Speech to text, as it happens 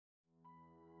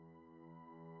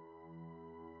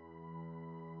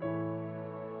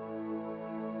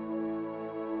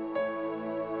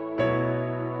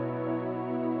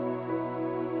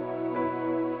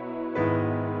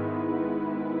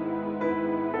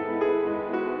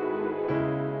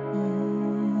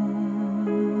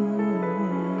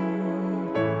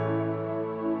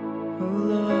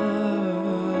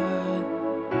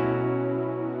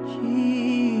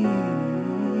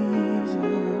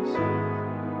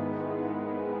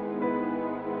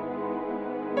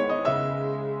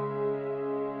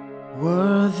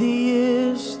Worthy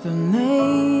is the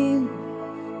name,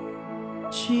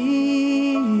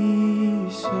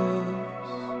 Jesus.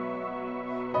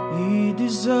 You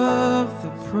deserve the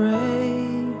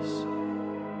praise.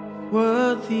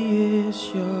 Worthy is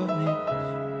your name.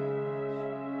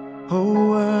 Oh,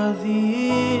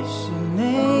 worthy is your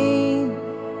name,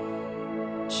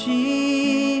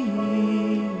 Jesus.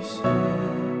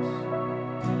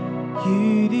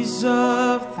 You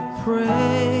deserve the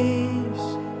praise.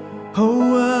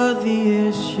 Oh, worthy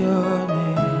is your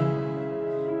name.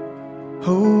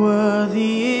 Oh,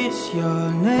 worthy is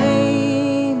your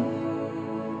name,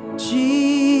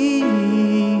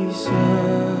 Jesus.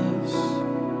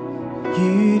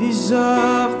 You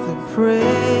deserve the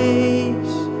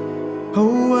praise.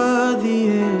 Oh, worthy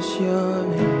is your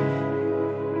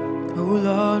name. Oh,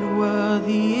 Lord,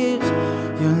 worthy is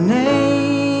your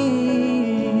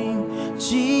name,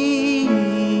 Jesus.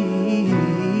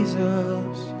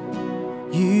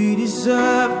 You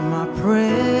deserve my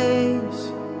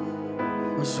praise.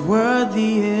 Most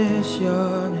worthy is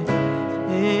your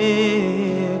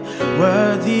name.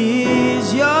 Worthy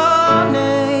is your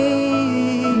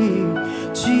name,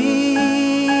 Jesus.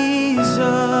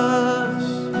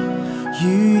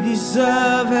 You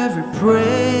deserve every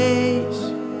praise.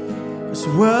 Most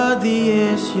worthy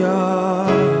is your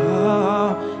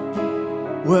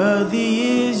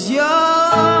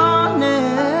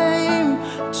name,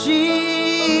 Jesus.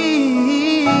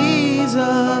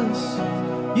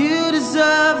 You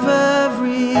deserve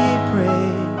every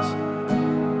praise.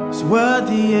 Most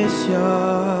worthy is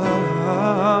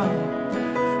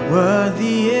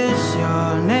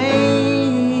your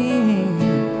name,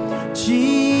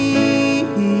 Jesus.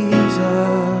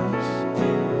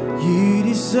 You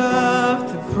deserve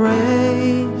the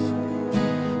praise.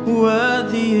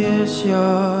 Worthy is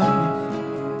your name.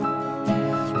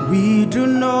 We do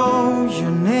know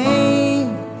your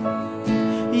name,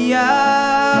 Yahweh.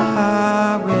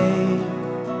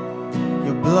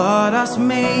 Your blood has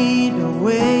made a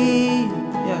way,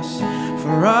 yes,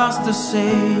 for us to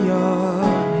say your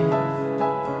name.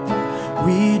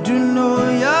 We do know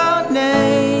your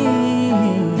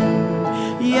name,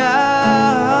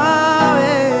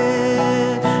 Yahweh.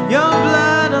 Your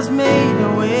blood has made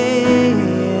a way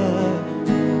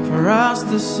for us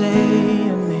to say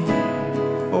your name.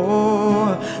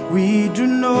 Oh, we do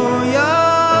know your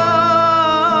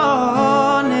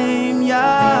name,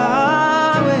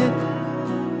 Yahweh.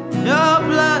 Your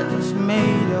blood has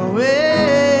made a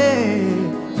way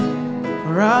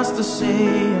for us to say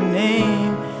your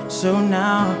name. So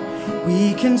now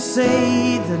we can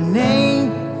say the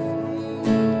name,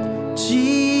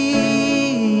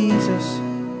 Jesus.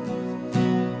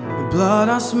 The blood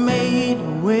has made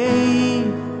a way,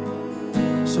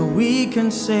 so we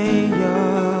can say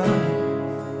your name.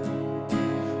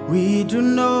 We do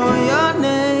know your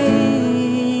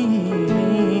name,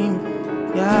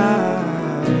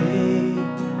 Yahweh.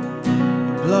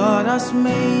 The blood has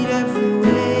made every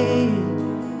way,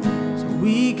 so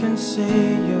we can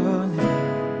say your name.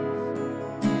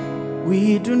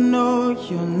 We do know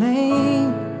your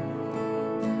name,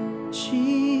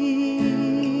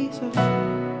 Jesus.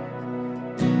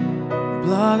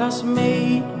 Blood has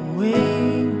made a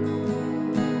way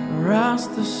for us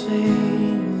to say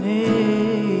your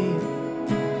name.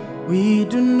 We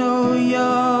do know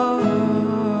your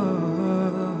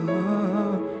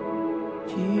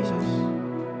Jesus.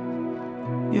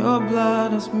 Your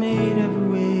blood has made every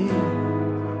way.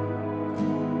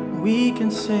 We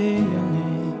can say your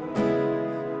name.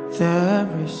 There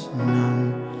is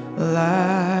none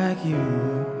like you.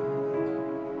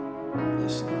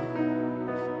 Yes, Lord.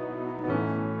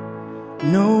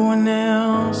 No one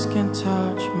else can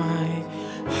touch my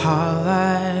heart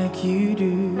like you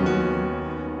do.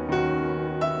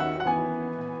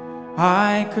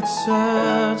 I could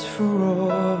search for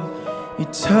all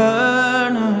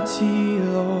eternity,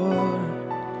 Lord,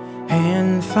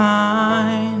 and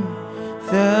find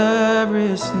there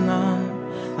is none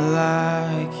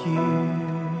like you.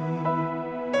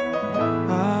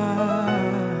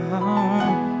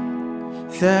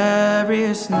 There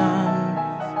is none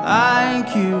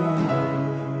like you,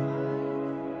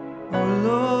 oh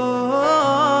Lord.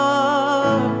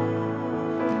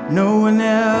 No one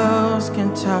else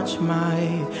can touch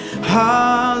my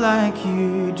heart like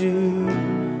you do.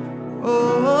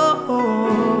 Oh,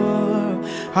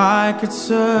 I could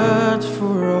search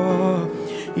for all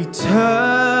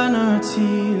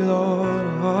eternity,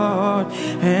 Lord,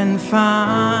 and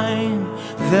find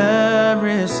there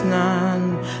is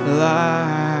none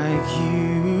like you.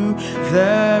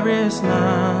 There is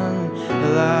none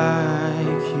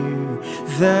like you.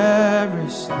 There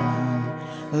is none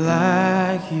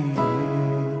like you.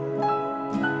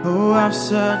 Oh, I've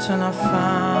searched and I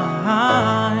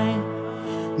find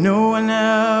no one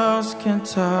else can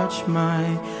touch my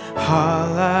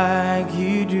heart like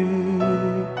you do.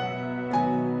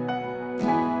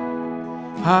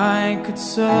 I could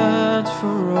search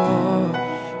for all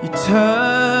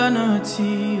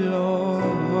eternity,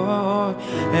 Lord,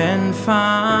 and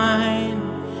find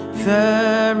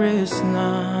there is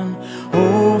none.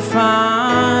 Oh,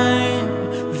 find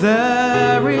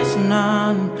there is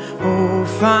none. Oh,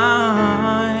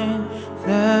 find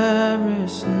there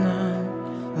is none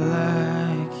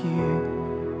like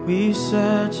you. We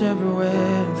searched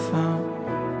everywhere and found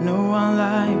no one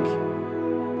like you.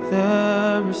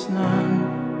 There is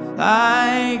none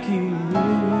like you.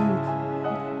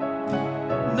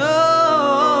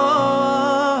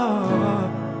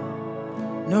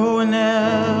 No one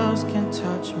else can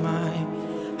touch my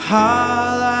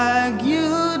heart like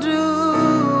you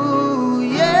do.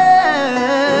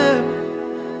 Yeah,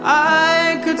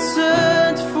 I could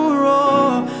search for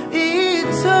all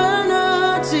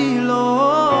eternity,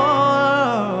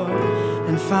 Lord,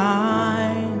 and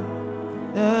find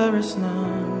there is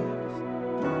none.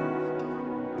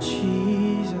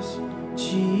 Jesus,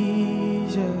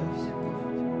 Jesus,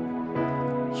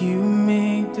 you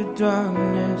make the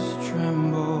darkness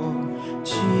tremble.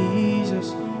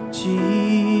 Jesus,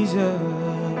 Jesus,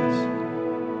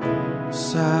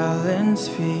 silence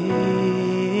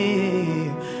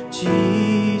fear.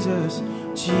 Jesus,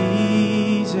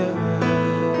 Jesus,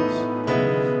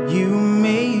 you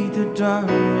made the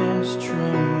darkness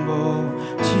tremble.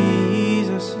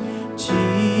 Jesus,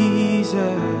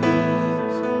 Jesus,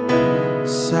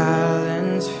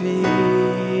 silence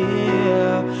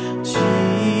fear.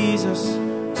 Jesus,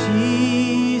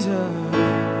 Jesus,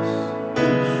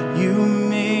 you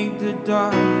make the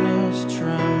darkness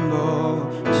tremble.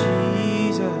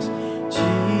 Jesus,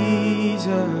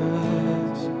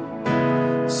 Jesus,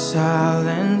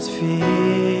 silence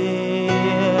fear.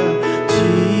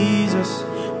 Jesus,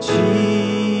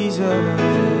 Jesus,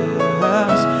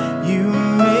 you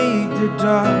make the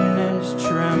darkness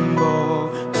tremble.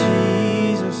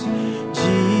 Jesus,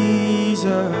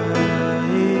 Jesus,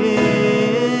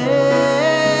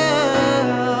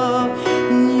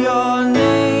 your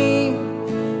name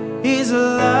is a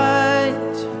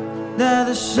light that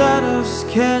the shadows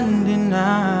can't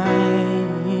deny.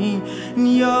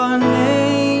 Your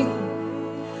name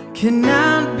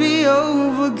cannot be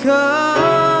overcome.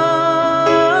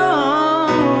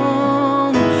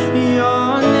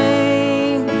 Your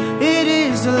name, it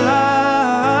is a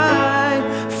light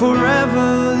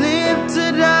forever live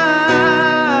to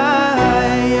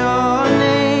die. Your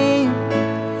name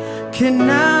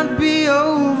cannot be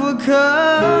overcome.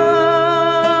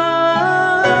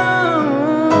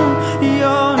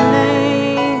 Your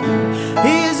name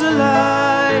is a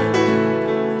light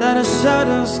that the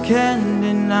shadows can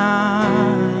deny.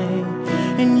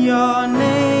 And your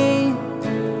name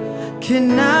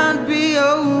cannot be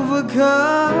overcome.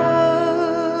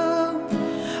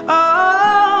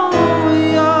 Oh,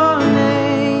 your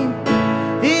name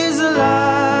is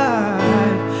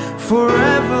alive,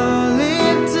 forever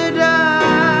live to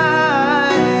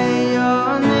die.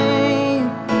 Your name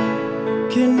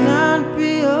cannot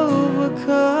be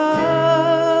overcome.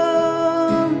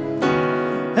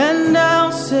 And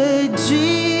I'll say,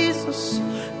 Jesus,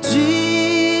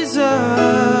 Jesus,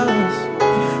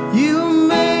 you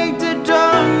make the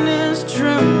darkness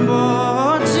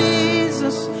tremble.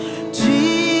 Jesus,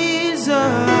 Jesus,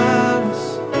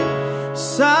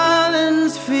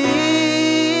 silence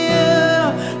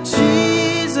fear.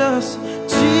 Jesus,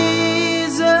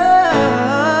 Jesus,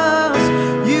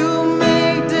 you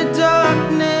make the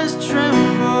darkness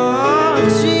tremble.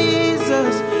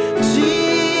 Jesus,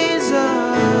 Jesus,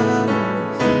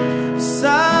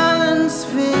 silence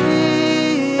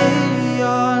fear.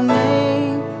 Your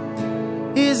name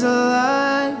is a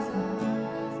light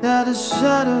that the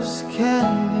shadows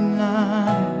can't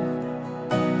deny.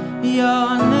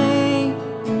 Your name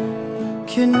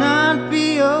cannot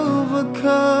be overcome.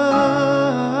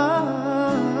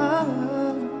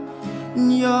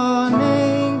 Your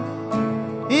name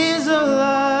is a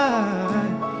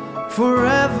light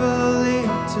forever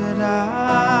live to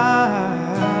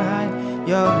die.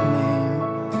 Your name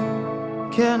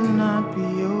cannot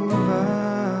be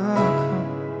overcome.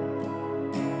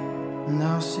 And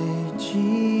I'll say,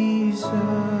 Jesus.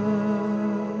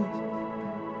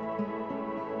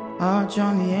 I'll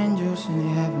join the angels in the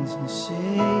heavens and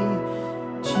say,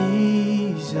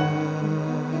 Jesus.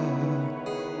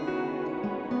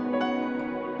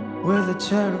 With the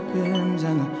cherubims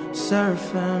and the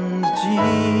seraphims,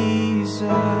 Jesus.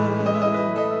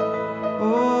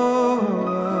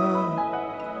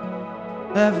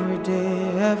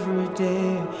 every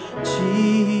day,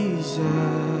 Jesus.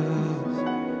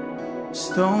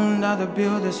 Stone that the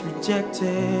builders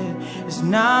rejected is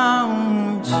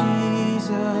now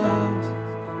Jesus.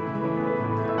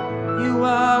 You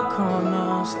are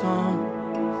cornerstone.